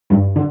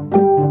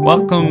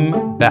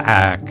Welcome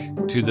back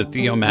to the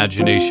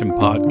Theomagination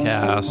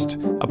Podcast,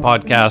 a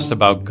podcast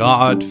about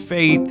God,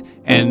 faith,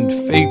 and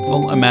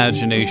faithful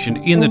imagination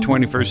in the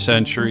 21st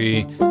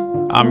century.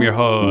 I'm your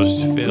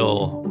host,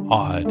 Phil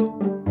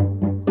Odd.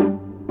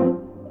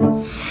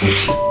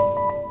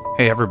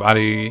 Hey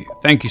everybody,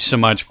 thank you so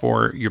much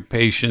for your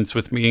patience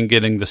with me in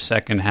getting the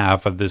second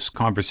half of this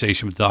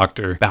conversation with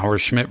Dr.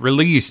 Bauerschmidt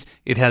released.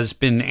 It has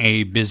been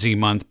a busy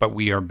month, but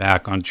we are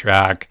back on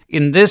track.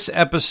 In this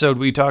episode,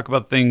 we talk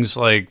about things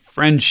like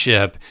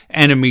friendship,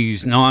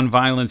 enemies,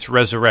 nonviolence,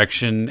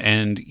 resurrection,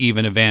 and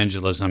even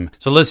evangelism.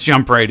 So let's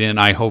jump right in.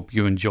 I hope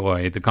you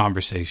enjoy the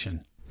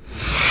conversation.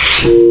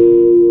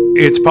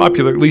 It's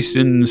popular, at least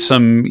in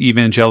some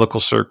evangelical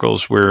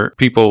circles, where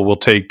people will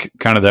take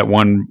kind of that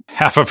one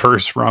half of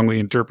verse wrongly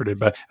interpreted,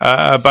 but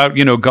about,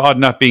 God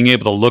not being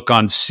able to look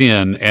on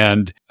sin.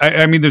 And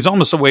I mean, there's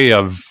almost a way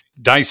of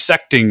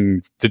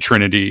dissecting the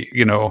Trinity,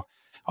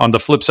 on the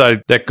flip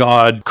side, that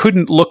God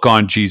couldn't look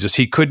on Jesus.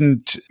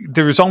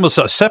 There was almost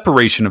a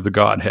separation of the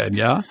Godhead,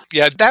 yeah?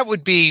 Yeah, that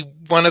would be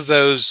one of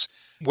those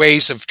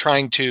ways of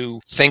trying to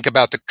think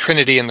about the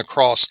Trinity and the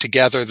cross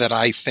together that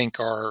I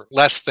think are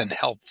less than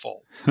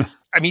helpful.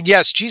 I mean,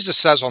 yes, Jesus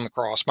says on the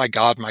cross, my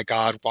God,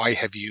 why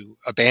have you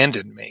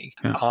abandoned me?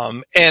 Yeah.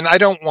 And I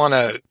don't want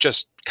to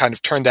just kind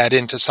of turn that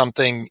into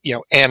something,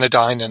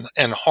 anodyne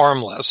and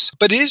harmless.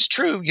 But it is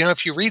true,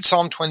 if you read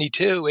Psalm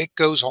 22, it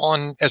goes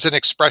on as an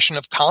expression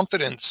of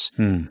confidence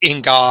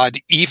in God,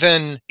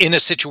 even in a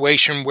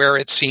situation where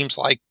it seems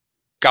like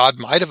God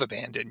might have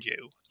abandoned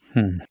you.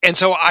 And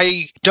so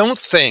I don't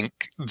think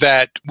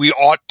that we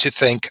ought to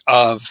think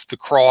of the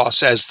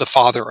cross as the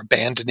Father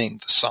abandoning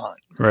the Son.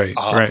 Right,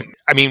 right.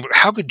 I mean,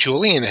 how could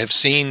Julian have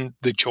seen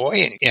the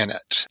joy in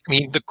it? I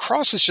mean, the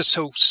cross is just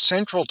so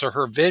central to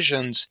her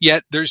visions,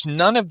 yet there's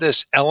none of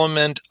this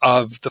element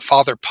of the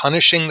Father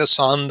punishing the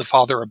Son, the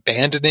Father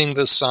abandoning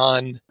the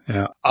Son.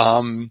 Yeah.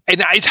 And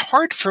it's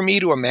hard for me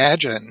to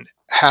imagine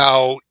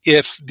how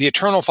if the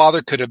Eternal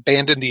Father could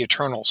abandon the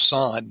Eternal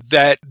Son,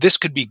 that this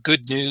could be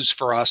good news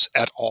for us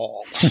at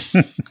all.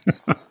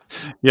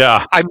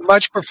 Yeah. I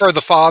much prefer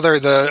the father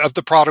of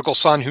the prodigal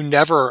son who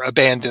never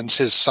abandons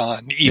his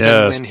son,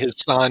 even when his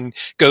son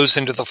goes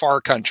into the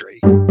far country.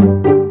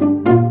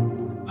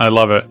 I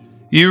love it.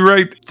 You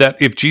write that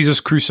if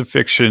Jesus'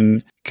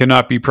 crucifixion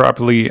cannot be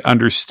properly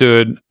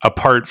understood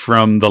apart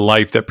from the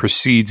life that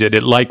precedes it,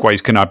 it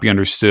likewise cannot be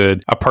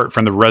understood apart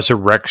from the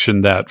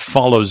resurrection that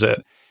follows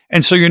it.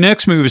 And so your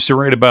next move is to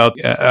write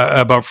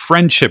about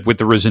friendship with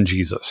the risen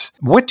Jesus.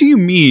 What do you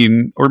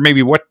mean, or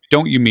maybe what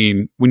don't you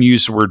mean when you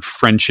use the word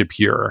friendship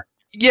here?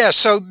 Yeah,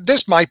 so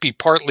this might be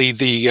partly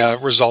the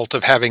result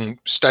of having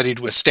studied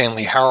with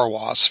Stanley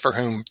Hauerwas, for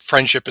whom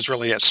friendship is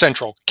really a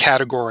central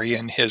category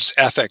in his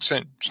ethics.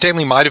 And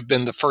Stanley might have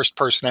been the first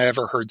person I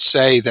ever heard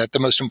say that the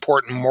most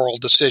important moral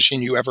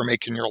decision you ever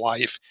make in your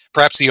life,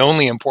 perhaps the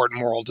only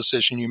important moral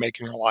decision you make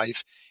in your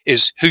life,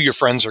 is who your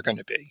friends are going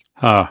to be.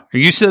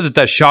 You said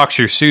that shocks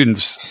your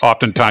students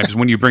oftentimes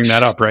when you bring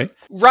that up, right?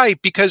 Right,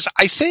 because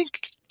I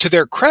think, to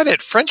their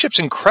credit, friendship's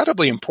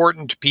incredibly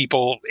important to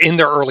people in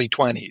their early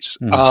 20s.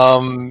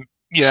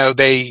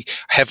 They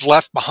have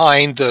left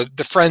behind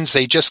the friends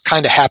they just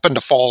kind of happen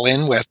to fall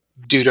in with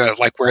due to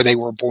like where they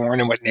were born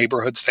and what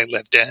neighborhoods they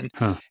lived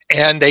in.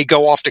 And they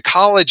go off to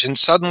college and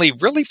suddenly,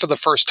 really for the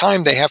first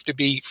time, they have to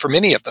be, for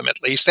many of them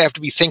at least, they have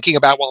to be thinking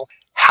about, well,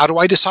 how do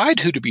I decide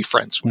who to be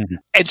friends with?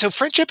 And so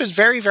friendship is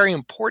very, very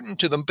important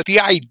to them. But the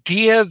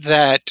idea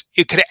that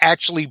it could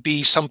actually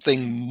be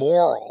something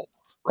moral,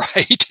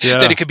 right? Yeah.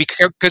 That it could be,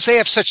 because they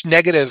have such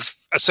negative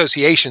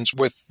associations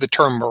with the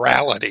term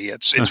morality.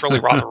 It's really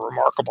rather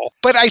remarkable.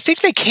 But I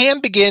think they can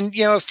begin,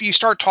 if you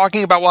start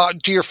talking about, well,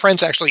 do your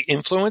friends actually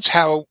influence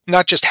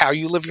not just how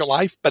you live your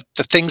life, but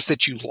the things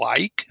that you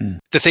like,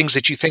 the things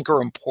that you think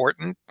are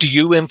important? Do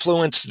you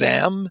influence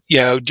them?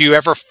 Do you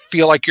ever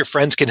feel like your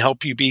friends can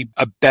help you be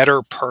a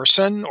better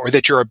person, or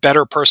that you're a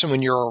better person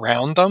when you're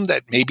around them,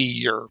 that maybe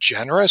you're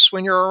generous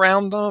when you're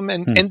around them?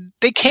 And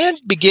they can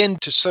begin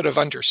to sort of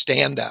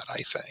understand that, I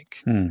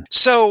think.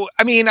 So,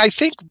 I mean, I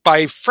think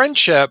by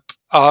friendship,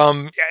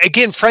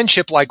 again,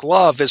 friendship, like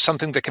love, is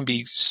something that can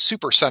be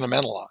super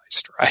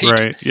sentimentalized, right?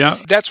 Right, yeah.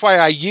 That's why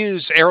I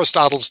use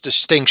Aristotle's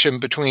distinction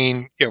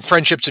between,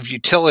 friendships of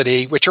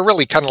utility, which are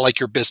really kind of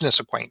like your business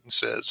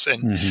acquaintances,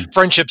 and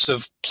friendships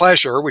of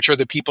pleasure, which are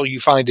the people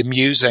you find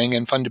amusing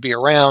and fun to be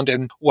around,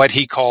 and what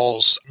he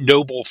calls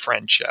noble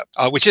friendship,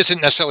 which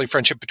isn't necessarily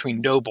friendship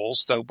between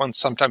nobles, though one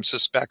sometimes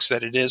suspects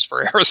that it is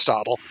for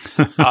Aristotle.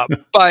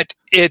 But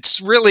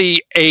it's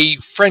really a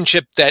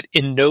friendship that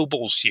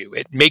ennobles you.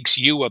 It makes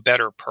you a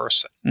better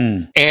person.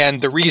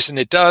 And the reason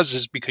it does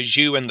is because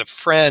you and the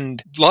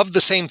friend love the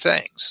same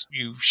things.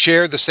 You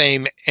share the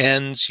same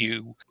ends.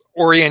 You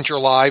orient your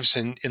lives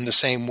in the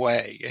same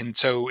way. And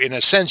so in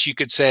a sense, you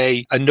could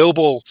say a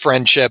noble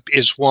friendship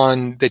is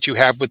one that you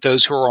have with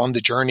those who are on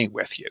the journey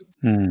with you.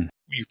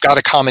 You've got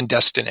a common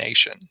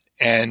destination,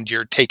 and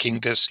you're taking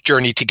this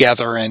journey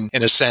together and,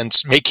 in a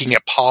sense, making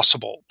it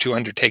possible to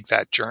undertake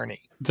that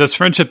journey. Does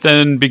friendship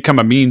then become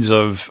a means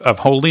of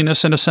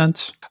holiness in a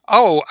sense?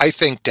 Oh, I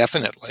think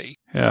definitely.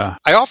 Yeah.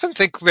 I often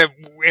think that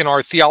in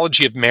our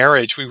theology of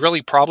marriage, we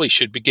really probably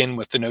should begin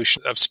with the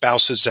notion of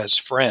spouses as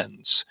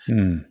friends.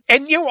 And,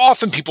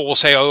 often people will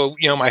say, oh,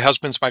 my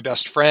husband's my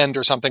best friend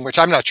or something, which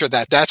I'm not sure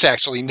that that's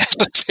actually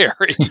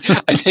necessary.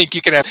 I think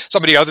you can have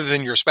somebody other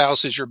than your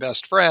spouse as your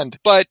best friend.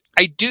 But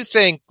I do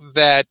think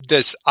that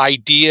this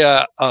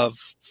idea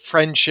of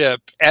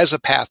friendship as a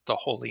path to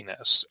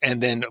holiness,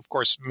 and then, of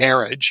course,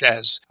 marriage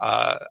as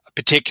a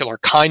particular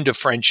kind of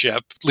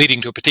friendship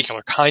leading to a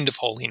particular kind of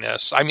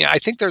holiness. I mean, I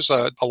think there's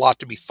a lot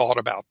to be thought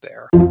about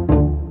there.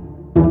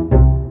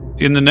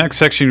 In the next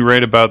section, you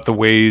write about the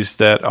ways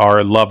that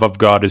our love of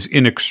God is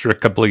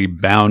inextricably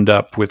bound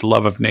up with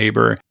love of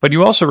neighbor. But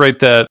you also write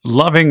that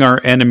loving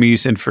our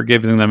enemies and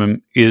forgiving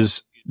them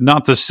is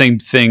not the same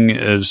thing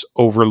as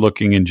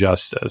overlooking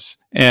injustice.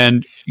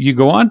 And you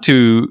go on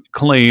to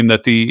claim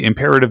that the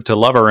imperative to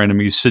love our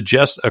enemies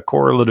suggests a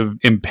correlative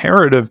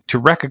imperative to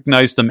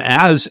recognize them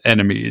as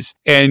enemies.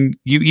 And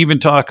you even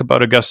talk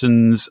about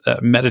Augustine's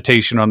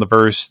meditation on the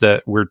verse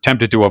that we're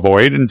tempted to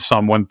avoid in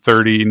Psalm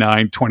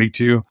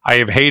 139:22. I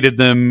have hated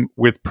them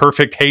with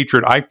perfect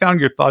hatred. I found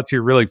your thoughts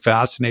here really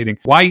fascinating.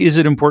 Why is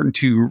it important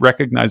to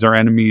recognize our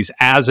enemies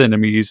as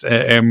enemies?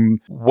 And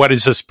what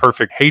is this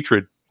perfect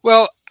hatred?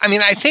 Well, I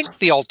mean, I think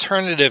the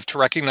alternative to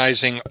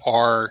recognizing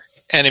our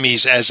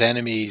enemies as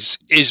enemies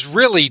is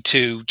really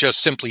to just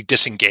simply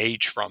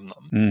disengage from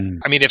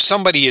them. I mean, if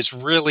somebody is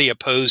really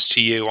opposed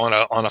to you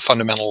on a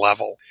fundamental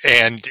level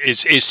and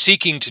is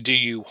seeking to do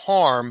you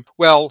harm,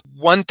 well,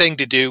 one thing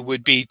to do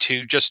would be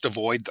to just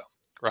avoid them.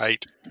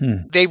 Right?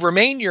 They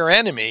remain your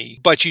enemy,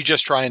 but you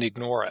just try and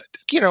ignore it.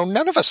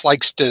 None of us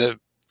likes to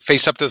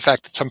face up to the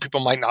fact that some people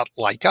might not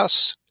like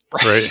us.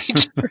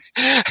 Right.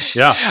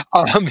 Yeah.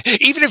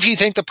 Even if you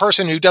think the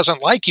person who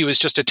doesn't like you is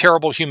just a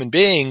terrible human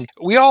being,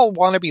 we all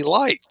want to be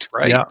liked,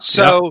 right? Yeah.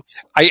 So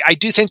I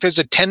do think there's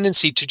a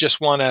tendency to just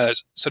want to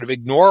sort of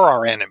ignore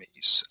our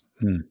enemies.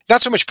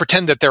 Not so much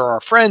pretend that they're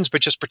our friends,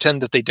 but just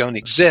pretend that they don't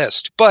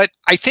exist. But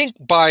I think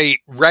by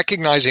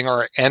recognizing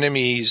our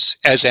enemies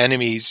as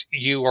enemies,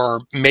 you are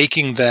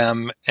making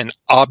them an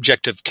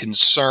object of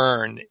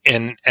concern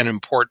in an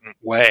important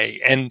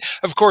way. And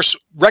of course,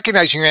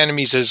 recognizing your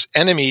enemies as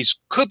enemies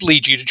could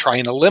lead you to try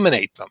and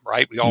eliminate them,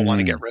 right? We all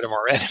want to get rid of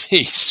our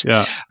enemies.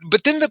 Yeah.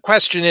 But then the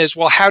question is,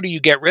 well, how do you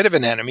get rid of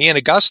an enemy? And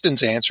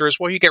Augustine's answer is,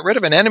 well, you get rid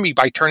of an enemy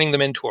by turning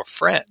them into a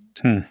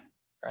friend.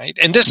 Right.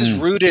 And this is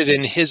rooted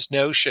in his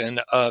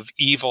notion of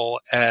evil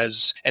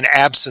as an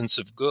absence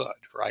of good,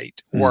 right?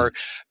 Or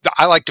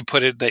I like to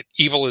put it that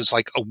evil is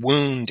like a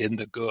wound in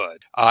the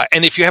good.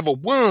 And if you have a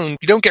wound,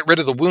 you don't get rid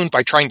of the wound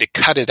by trying to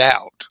cut it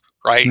out,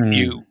 right?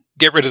 You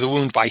get rid of the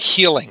wound by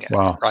healing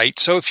it, right?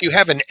 So if you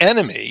have an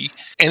enemy,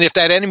 and if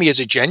that enemy is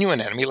a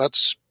genuine enemy,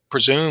 let's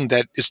presume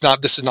that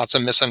this is not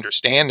some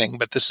misunderstanding,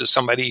 but this is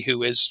somebody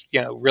who is,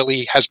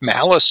 really has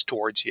malice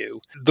towards you.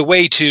 The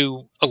way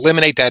to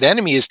eliminate that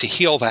enemy is to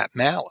heal that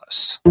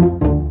malice.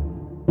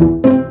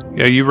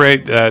 Yeah, you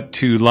write that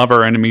to love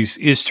our enemies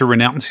is to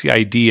renounce the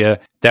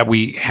idea that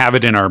we have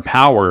it in our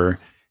power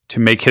to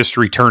make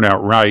history turn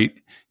out right,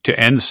 to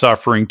end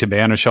suffering, to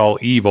banish all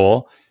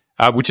evil,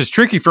 which is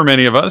tricky for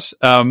many of us.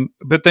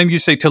 But then you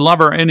say to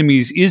love our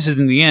enemies is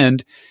in the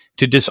end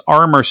to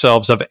disarm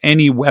ourselves of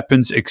any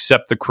weapons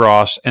except the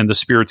cross and the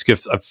Spirit's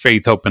gift of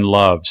faith, hope, and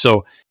love.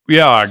 So,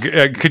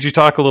 could you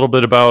talk a little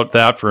bit about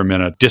that for a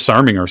minute?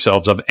 Disarming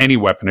ourselves of any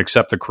weapon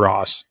except the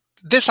cross.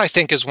 This, I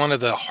think, is one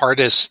of the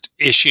hardest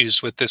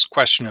issues with this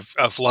question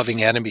of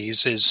loving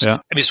enemies is,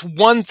 it's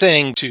one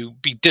thing to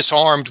be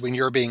disarmed when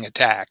you're being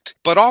attacked,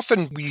 but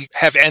often we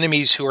have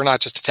enemies who are not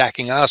just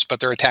attacking us,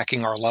 but they're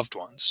attacking our loved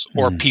ones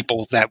or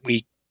people that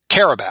we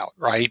care about,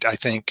 right? I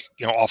think,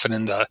 often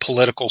in the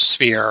political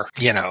sphere,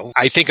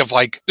 I think of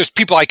there's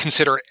people I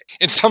consider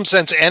in some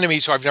sense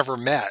enemies who I've never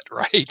met,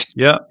 right?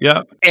 Yeah.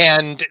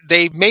 And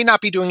they may not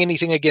be doing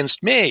anything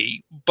against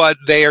me, but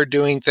they are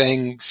doing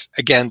things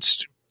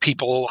against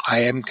people I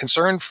am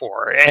concerned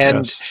for.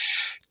 And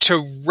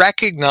to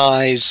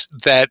recognize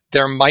that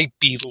there might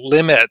be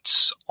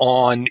limits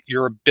on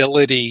your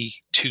ability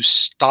to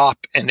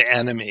stop an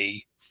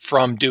enemy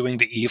from doing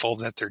the evil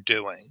that they're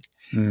doing.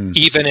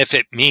 Even if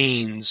it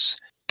means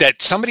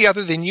that somebody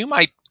other than you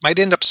might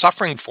end up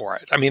suffering for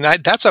it. I mean,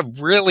 that's a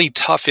really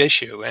tough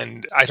issue,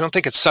 and I don't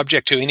think it's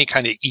subject to any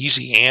kind of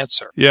easy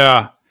answer.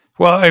 Yeah.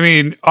 Well, I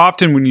mean,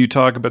 often when you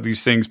talk about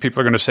these things, people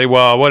are going to say,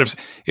 well, what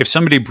if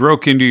somebody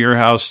broke into your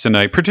house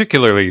tonight,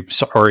 particularly,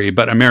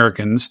 but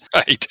Americans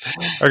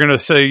are going to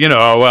say,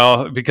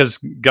 because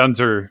guns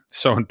are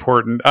so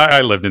important.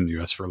 I lived in the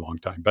U.S. for a long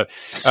time, but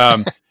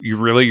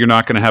you're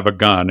not going to have a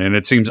gun. And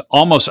it seems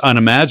almost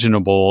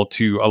unimaginable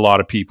to a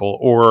lot of people.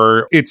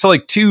 Or it's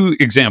like two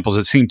examples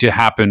that seem to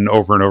happen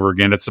over and over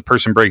again. It's the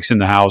person breaks in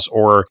the house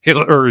or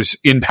Hitler's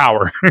in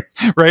power,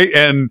 right?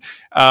 And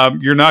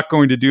you're not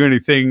going to do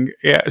anything.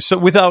 So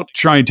without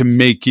trying to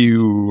make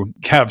you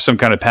have some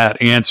kind of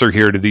pat answer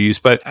here to these,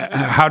 but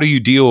how do you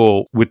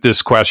deal with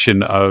this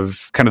question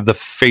of kind of the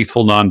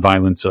faithful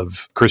nonviolence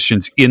of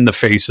Christians in the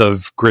face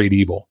of great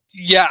evil?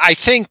 Yeah, I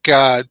think,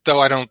 though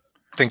I don't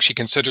think she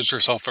considers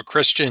herself a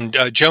Christian.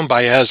 Joan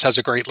Baez has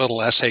a great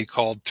little essay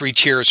called 3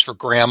 Cheers for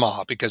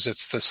Grandma, because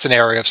it's the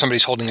scenario of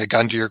somebody's holding a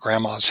gun to your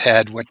grandma's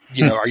head. What,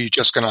 are you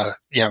just going to,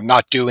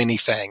 not do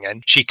anything?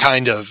 And she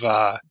kind of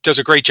does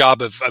a great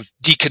job of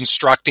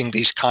deconstructing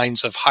these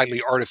kinds of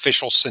highly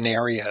artificial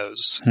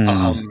scenarios.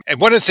 And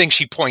one of the things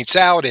she points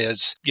out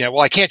is,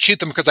 well, I can't shoot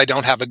them because I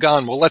don't have a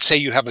gun. Well, let's say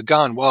you have a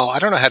gun. Well, I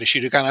don't know how to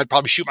shoot a gun. I'd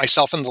probably shoot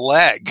myself in the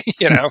leg,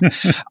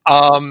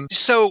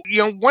 So,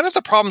 one of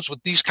the problems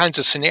with these kinds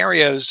of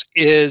scenarios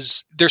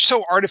is they're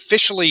so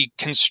artificially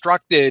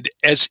constructed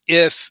as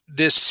if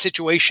this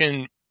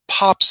situation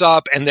pops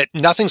up and that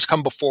nothing's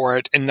come before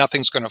it and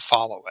nothing's going to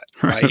follow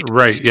it. Right.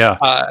 Right. Yeah.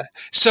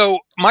 So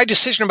my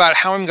decision about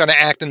how I'm going to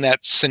act in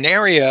that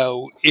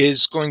scenario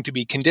is going to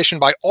be conditioned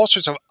by all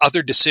sorts of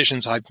other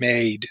decisions I've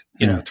made,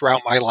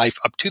 throughout my life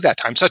up to that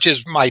time, such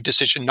as my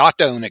decision not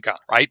to own a gun,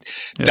 right?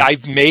 Yeah.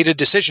 I've made a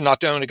decision not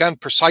to own a gun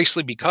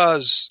precisely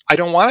because I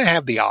don't want to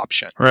have the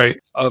option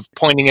of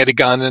pointing at a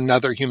gun at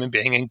another human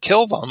being and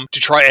kill them to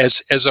try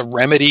as a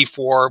remedy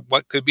for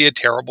what could be a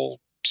terrible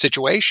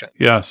situation.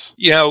 Yes.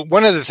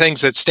 One of the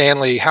things that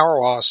Stanley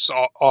Hauerwas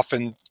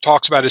often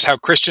talks about is how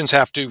Christians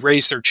have to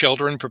raise their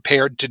children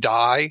prepared to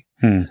die.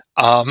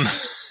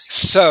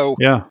 So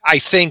I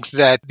think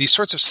that these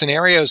sorts of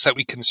scenarios that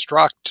we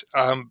construct,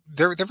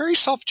 they're very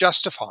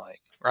self-justifying,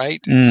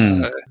 right?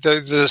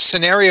 The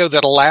scenario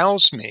that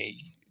allows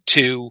me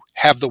to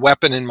have the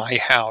weapon in my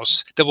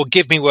house that will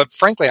give me what,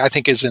 frankly, I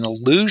think is an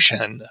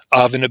illusion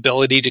of an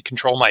ability to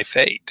control my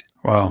fate.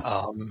 Wow.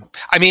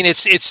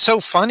 It's so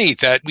funny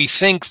that we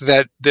think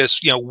that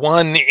this,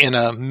 1 in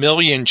a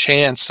million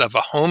chance of a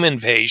home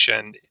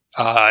invasion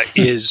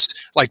is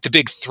like the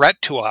big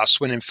threat to us,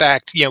 when in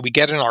fact, we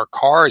get in our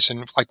cars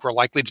and like we're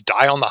likely to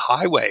die on the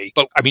highway.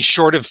 But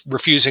short of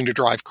refusing to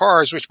drive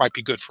cars, which might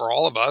be good for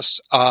all of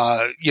us,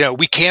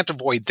 we can't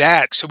avoid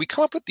that. So we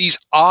come up with these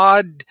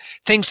odd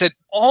things that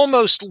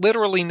almost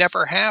literally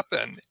never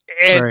happen.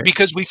 And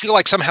because we feel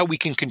like somehow we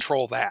can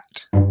control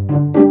that.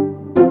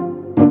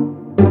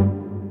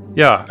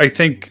 Yeah, I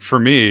think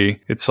for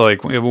me, it's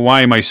like,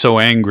 why am I so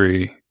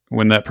angry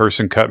when that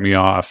person cut me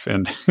off?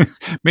 And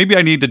maybe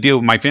I need to deal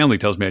with, my family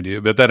tells me I do,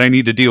 but that I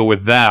need to deal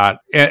with that.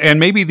 And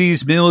maybe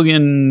these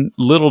million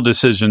little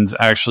decisions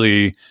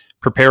actually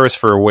prepare us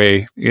for a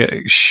way,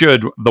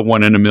 should the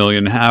 1 in a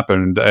million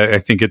happen. I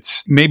think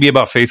it's maybe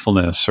about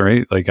faithfulness,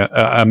 right? Like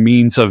a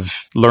means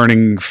of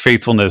learning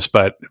faithfulness,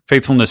 but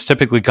faithfulness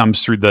typically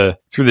comes through the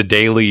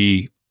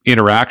daily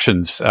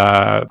interactions,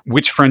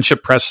 which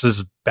friendship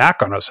presses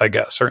back on us, I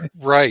guess, right?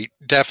 Right,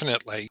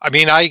 definitely.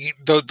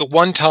 The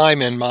one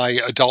time in my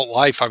adult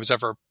life I was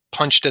ever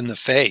punched in the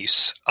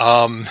face,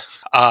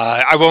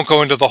 I won't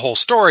go into the whole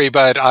story,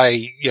 but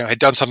I, had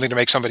done something to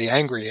make somebody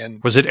angry.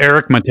 And was it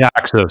Eric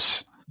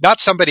Metaxas? Not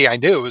somebody I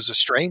knew, it was a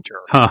stranger,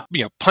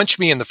 punched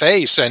me in the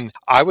face, and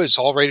I was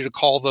all ready to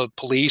call the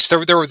police.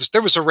 There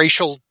was a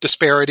racial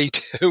disparity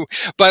too,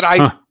 but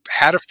I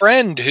had a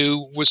friend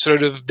who was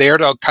sort of there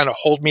to kind of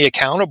hold me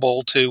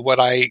accountable to what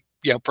I,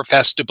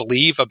 professed to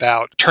believe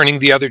about turning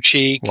the other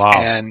cheek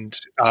and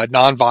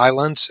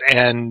nonviolence.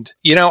 And,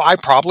 I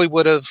probably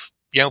would have,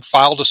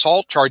 filed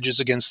assault charges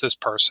against this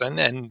person.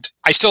 And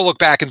I still look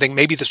back and think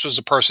maybe this was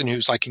a person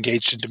who's like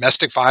engaged in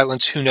domestic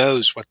violence. Who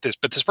knows but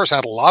this person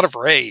had a lot of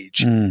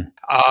rage.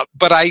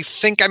 But I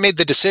think I made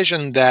the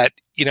decision that,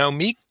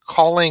 me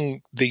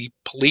calling the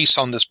police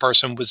on this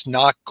person was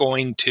not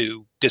going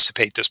to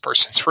dissipate this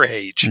person's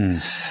rage.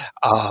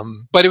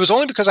 But it was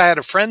only because I had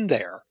a friend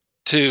there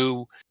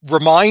to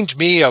remind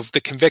me of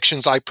the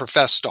convictions I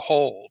profess to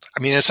hold.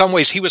 In some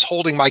ways, he was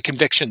holding my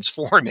convictions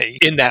for me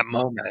in that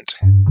moment.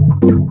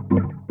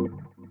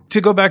 To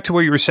go back to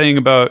what you were saying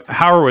about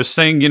Howard was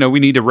saying, we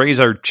need to raise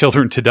our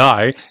children to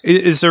die.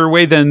 Is there a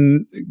way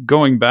then,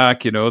 going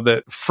back,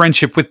 that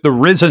friendship with the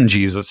risen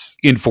Jesus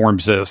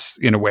informs this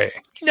in a way?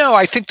 No,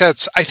 I think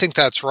that's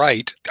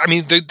right.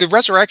 The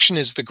resurrection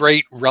is the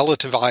great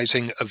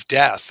relativizing of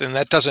death. And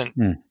that doesn't,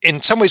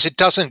 in some ways, it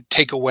doesn't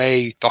take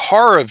away the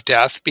horror of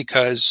death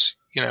because,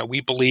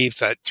 we believe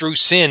that through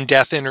sin,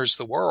 death enters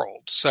the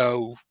world.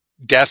 So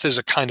death is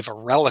a kind of a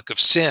relic of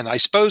sin. I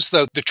suppose,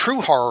 though, the true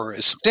horror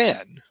is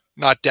sin,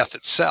 not death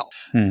itself.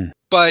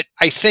 But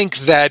I think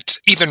that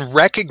even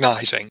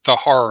recognizing the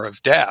horror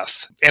of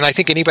death, and I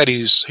think anybody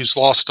who's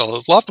lost a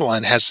loved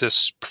one has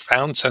this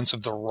profound sense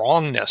of the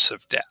wrongness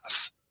of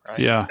death. Right?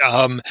 Yeah.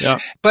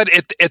 But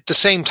at the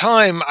same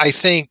time, I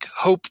think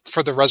hope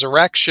for the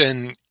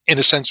resurrection, in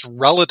a sense,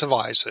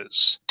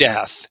 relativizes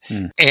death.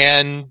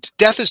 And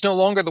death is no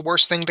longer the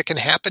worst thing that can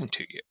happen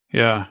to you.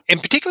 Yeah.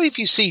 And particularly if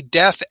you see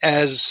death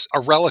as a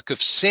relic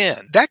of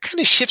sin, that kind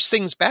of shifts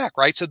things back,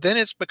 right? So then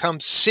it's become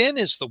sin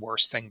is the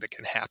worst thing that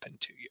can happen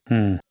to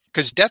you.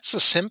 Because death's a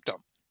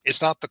symptom.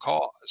 It's not the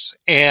cause.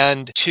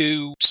 And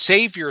to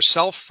save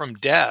yourself from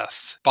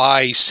death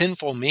by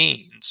sinful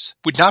means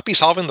would not be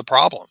solving the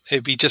problem.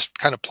 It'd be just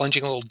kind of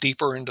plunging a little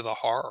deeper into the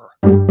horror.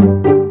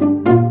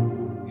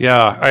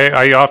 Yeah,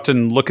 I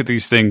often look at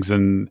these things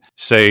and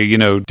say,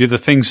 do the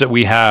things that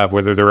we have,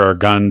 whether they're our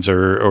guns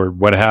or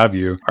what have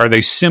you, are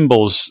they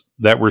symbols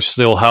that we're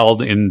still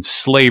held in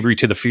slavery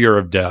to the fear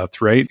of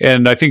death, right?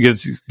 And I think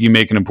you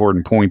make an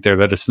important point there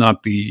that it's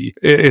not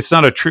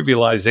a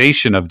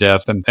trivialization of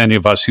death. And any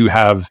of us who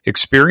have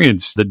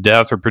experienced the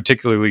death, or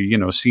particularly,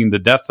 seen the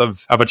death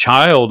of a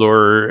child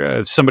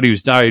or somebody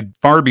who's died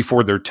far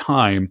before their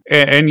time,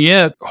 and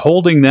yet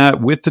holding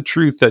that with the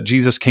truth that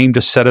Jesus came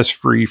to set us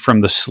free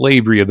from the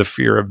slavery of the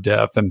fear of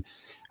death. And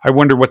I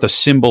wonder what the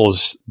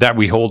symbols that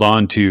we hold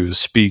on to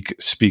speak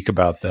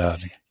about that.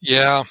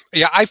 Yeah.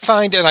 I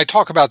find, and I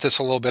talk about this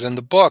a little bit in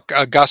the book,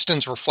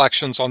 Augustine's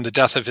reflections on the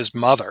death of his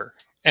mother,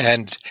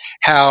 and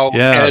how, at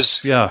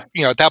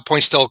that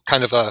point, still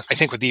kind of I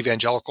think what the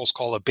evangelicals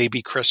call a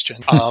baby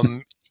Christian.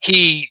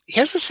 He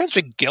has a sense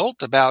of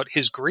guilt about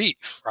his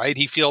grief, right?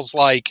 He feels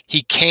like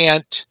he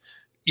can't,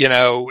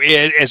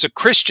 as a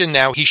Christian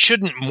now, he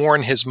shouldn't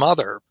mourn his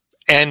mother.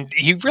 And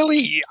he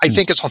really, I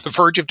think, is on the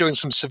verge of doing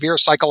some severe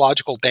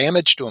psychological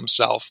damage to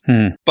himself.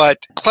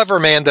 But clever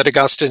man that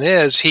Augustine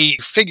is, he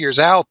figures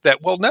out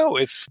that, well, no,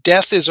 if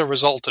death is a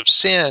result of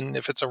sin,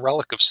 if it's a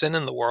relic of sin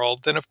in the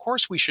world, then of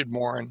course we should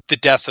mourn the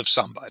death of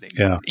somebody.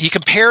 Yeah. He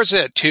compares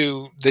it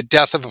to the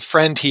death of a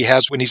friend he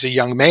has when he's a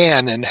young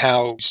man, and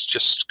how he's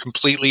just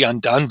completely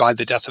undone by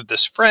the death of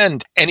this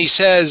friend. And he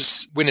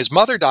says, when his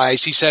mother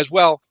dies, he says,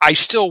 well, I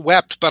still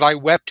wept, but I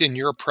wept in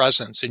your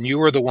presence, and you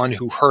were the one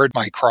who heard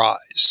my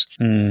cries.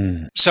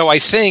 So I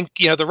think,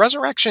 the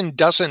resurrection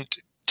doesn't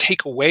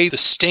take away the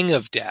sting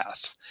of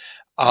death.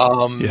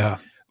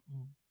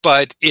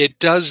 But it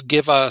does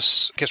give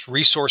us,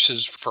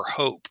 resources for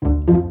hope.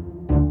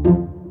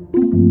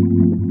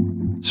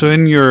 So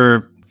in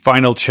your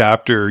final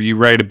chapter, you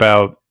write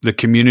about the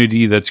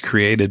community that's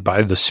created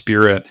by the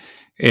Spirit.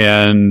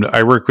 And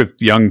I work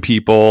with young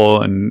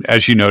people, and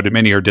as you noted,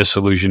 many are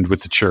disillusioned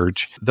with the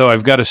church. Though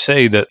I've got to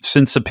say that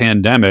since the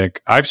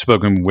pandemic, I've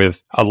spoken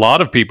with a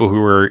lot of people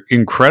who are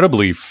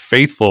incredibly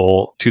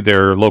faithful to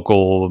their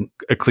local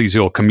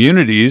ecclesial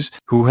communities,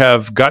 who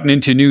have gotten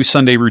into new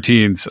Sunday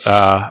routines,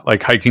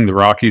 like hiking the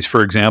Rockies,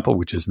 for example,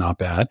 which is not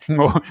bad,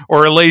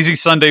 or a lazy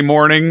Sunday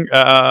morning.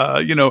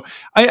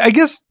 I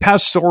guess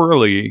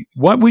pastorally,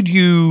 what would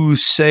you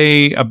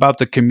say about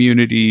the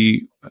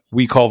community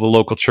we call the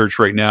local church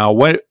right now?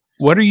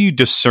 What are you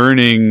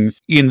discerning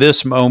in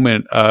this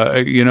moment?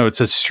 It's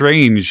a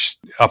strange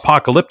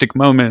apocalyptic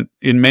moment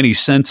in many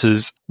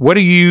senses. What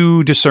are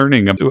you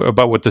discerning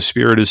about what the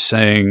Spirit is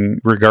saying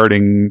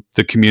regarding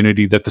the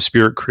community that the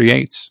Spirit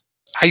creates?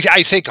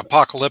 I think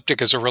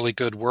apocalyptic is a really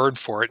good word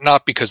for it,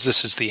 not because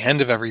this is the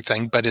end of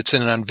everything, but it's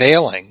an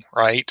unveiling,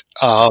 right?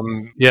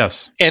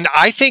 Yes. And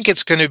I think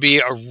it's going to be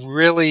a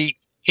really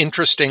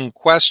interesting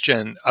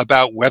question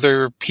about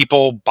whether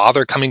people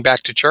bother coming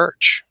back to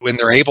church when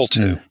they're able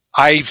to.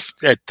 I've,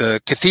 at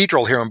the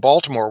cathedral here in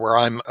Baltimore, where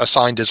I'm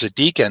assigned as a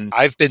deacon,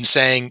 I've been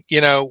saying,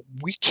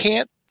 we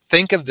can't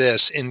think of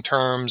this in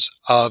terms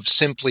of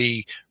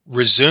simply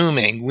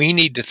resuming. We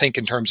need to think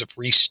in terms of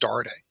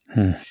restarting.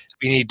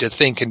 We need to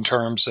think in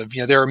terms of,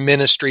 there are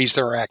ministries,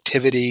 there are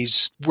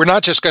activities. We're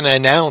not just going to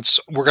announce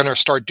we're going to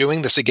start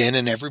doing this again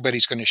and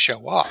everybody's going to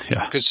show up.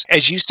 Because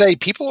as you say,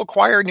 people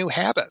acquire new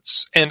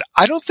habits. And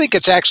I don't think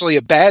it's actually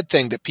a bad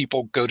thing that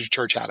people go to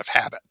church out of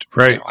habit.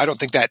 Right. I don't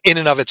think that in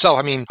and of itself.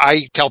 I mean,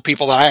 I tell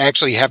people that I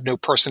actually have no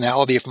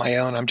personality of my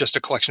own. I'm just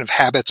a collection of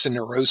habits and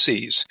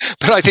neuroses.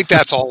 But I think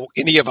that's all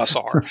any of us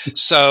are.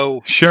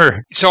 So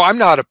sure. So I'm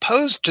not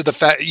opposed to the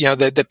fact,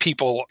 that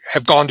people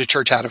have gone to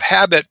church out of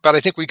habit, but I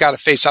think we got to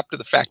face up to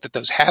the fact that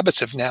those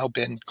habits have now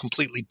been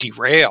completely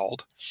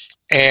derailed,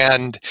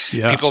 and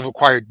people have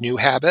acquired new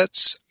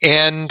habits.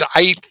 And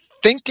I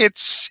think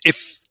if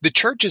the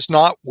church is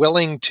not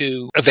willing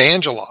to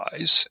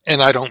evangelize,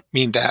 and I don't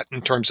mean that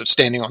in terms of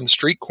standing on the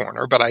street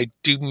corner, but I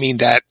do mean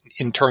that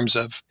in terms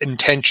of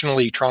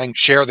intentionally trying to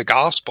share the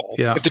gospel.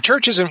 If the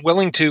church isn't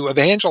willing to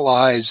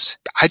evangelize,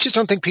 I just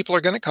don't think people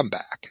are going to come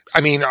back.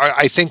 I mean,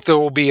 I think there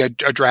will be a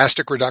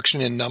drastic reduction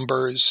in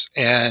numbers,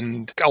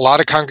 and a lot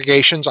of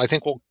congregations, I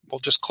think, will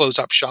just close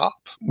up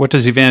shop. What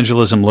does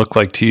evangelism look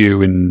like to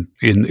you in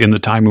the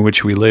time in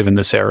which we live in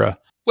this era?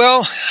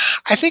 Well,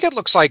 I think it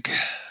looks like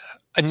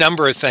a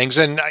number of things.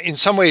 And in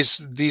some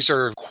ways, these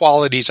are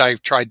qualities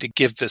I've tried to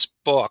give this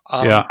book.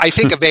 I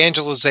think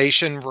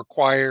evangelization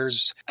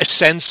requires a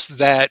sense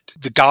that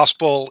the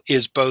gospel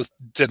is both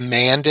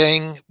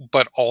demanding,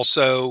 but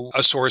also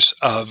a source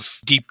of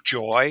deep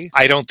joy.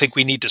 I don't think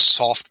we need to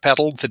soft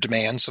pedal the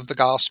demands of the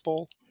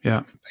gospel.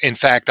 Yeah. In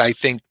fact, I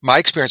think my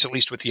experience, at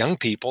least with young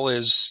people,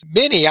 is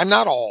many, I'm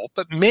not all,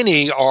 but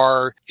many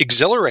are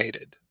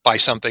exhilarated by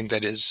something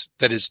that is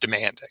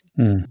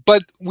demanding.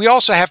 But we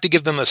also have to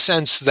give them a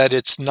sense that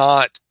it's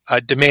not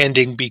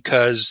demanding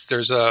because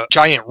there's a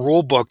giant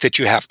rule book that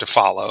you have to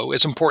follow,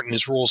 as important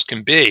as rules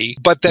can be,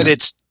 but that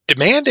it's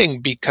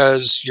demanding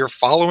because you're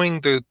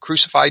following the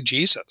crucified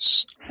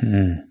Jesus.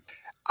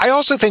 I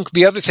also think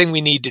the other thing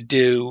we need to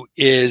do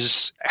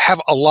is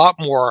have a lot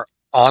more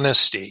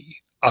honesty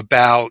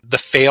about the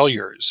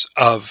failures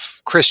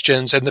of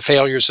Christians and the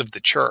failures of the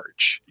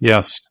church.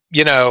 Yes.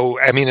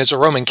 as a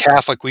Roman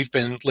Catholic, we've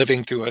been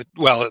living through at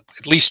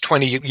least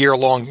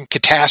 20-year-long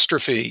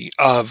catastrophe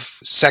of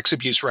sex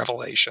abuse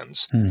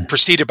revelations,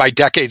 preceded by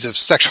decades of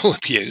sexual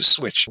abuse,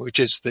 which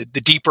is the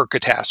deeper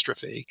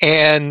catastrophe.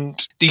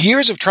 And the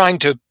years of trying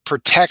to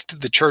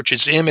protect the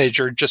church's image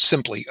are just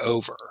simply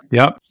over.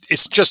 Yep.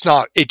 It's just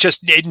not,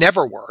 it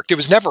never worked. It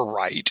was never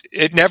right.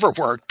 It never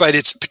worked, but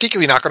it's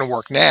particularly not going to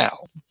work now.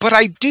 But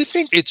I do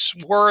think it's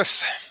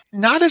worth,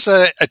 not as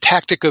a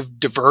tactic of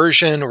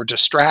diversion or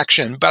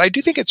distraction, but I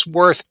do think it's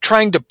worth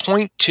trying to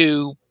point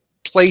to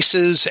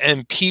places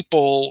and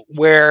people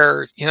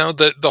where,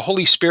 the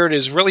Holy Spirit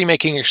is really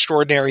making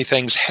extraordinary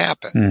things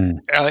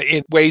happen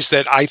in ways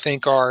that I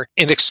think are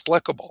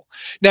inexplicable.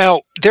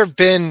 Now, there have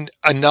been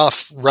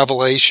enough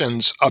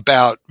revelations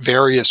about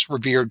various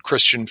revered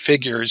Christian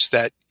figures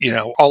that,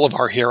 all of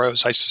our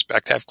heroes, I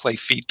suspect, have clay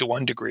feet to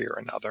one degree or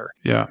another.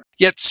 Yeah.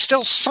 Yet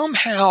still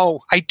somehow,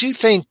 I do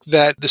think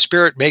that the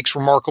Spirit makes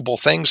remarkable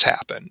things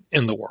happen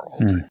in the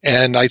world.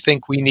 And I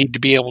think we need to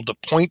be able to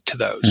point to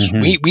those.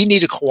 We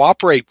need to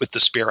cooperate with the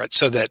Spirit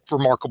so that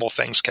remarkable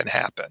things can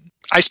happen.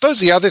 I suppose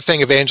the other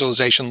thing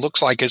evangelization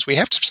looks like is we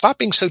have to stop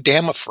being so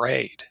damn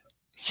afraid.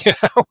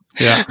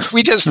 Yeah.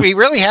 We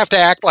really have to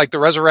act like the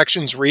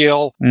resurrection's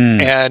real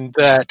and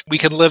that we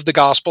can live the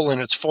gospel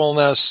in its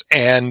fullness,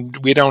 and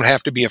we don't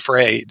have to be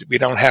afraid. We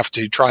don't have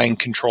to try and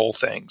control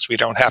things. We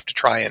don't have to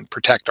try and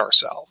protect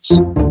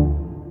ourselves.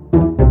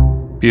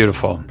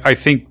 Beautiful. I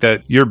think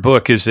that your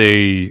book is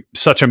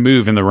such a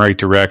move in the right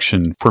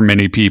direction for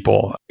many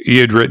people. He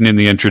had written in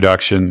the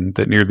introduction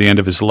that near the end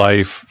of his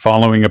life,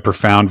 following a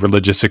profound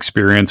religious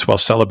experience while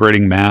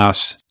celebrating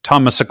Mass,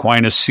 Thomas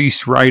Aquinas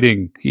ceased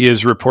writing. He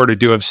is reported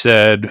to have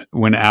said,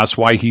 when asked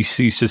why he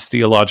ceased his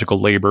theological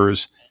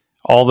labors,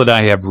 "All that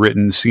I have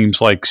written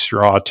seems like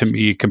straw to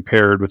me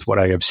compared with what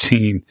I have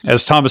seen."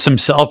 As Thomas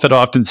himself had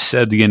often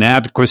said, the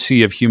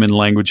inadequacy of human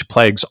language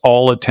plagues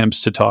all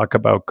attempts to talk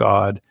about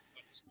God.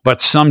 But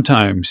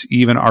sometimes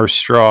even our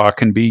straw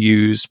can be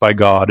used by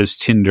God as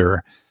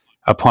tinder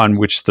upon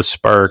which the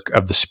spark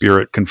of the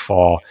Spirit can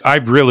fall. I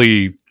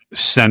really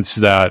sense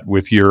that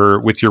with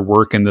your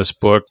work in this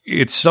book.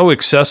 It's so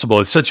accessible.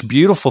 It's such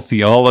beautiful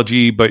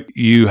theology, but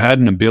you had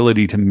an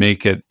ability to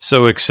make it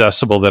so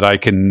accessible that I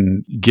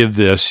can give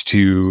this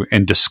to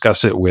and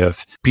discuss it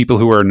with people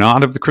who are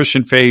not of the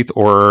Christian faith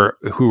or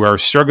who are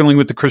struggling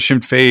with the Christian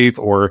faith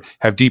or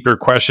have deeper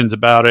questions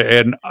about it.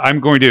 And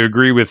I'm going to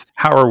agree with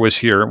Hauer was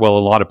here, well, a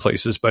lot of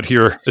places, but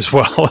here as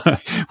well,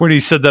 when he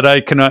said that I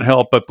cannot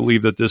help but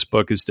believe that this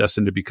book is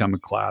destined to become a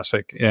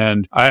classic.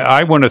 And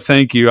I want to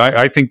thank you.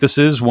 I think this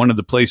is one of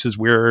the places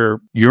where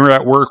you're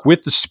at work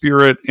with the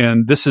Spirit,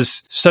 and this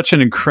is such an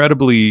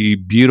incredibly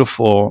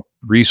beautiful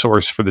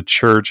resource for the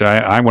church.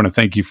 I want to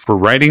thank you for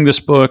writing this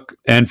book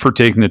and for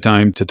taking the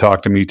time to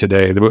talk to me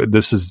today.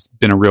 This has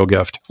been a real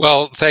gift.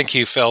 Well, thank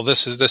you, Phil.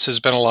 This has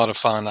been a lot of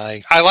fun.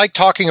 I like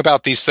talking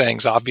about these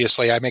things.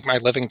 Obviously, I make my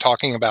living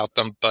talking about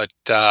them, but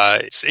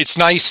it's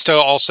nice to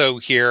also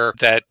hear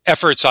that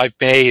efforts I've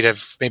made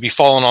have maybe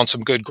fallen on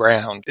some good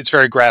ground. It's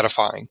very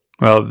gratifying.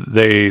 Well,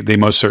 they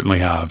most certainly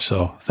have.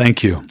 So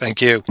thank you.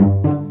 Thank you.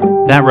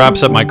 That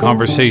wraps up my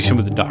conversation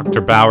with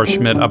Dr.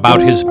 Bauerschmidt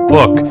about his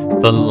book,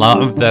 The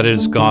Love That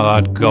Is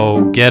God.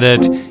 Go get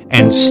it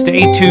and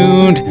stay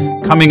tuned.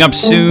 Coming up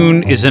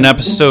soon is an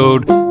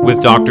episode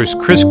with Doctors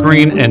Chris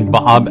Green and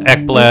Bob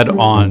Ekblad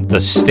on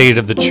the state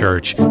of the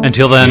church.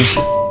 Until then,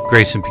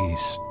 grace and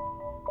peace.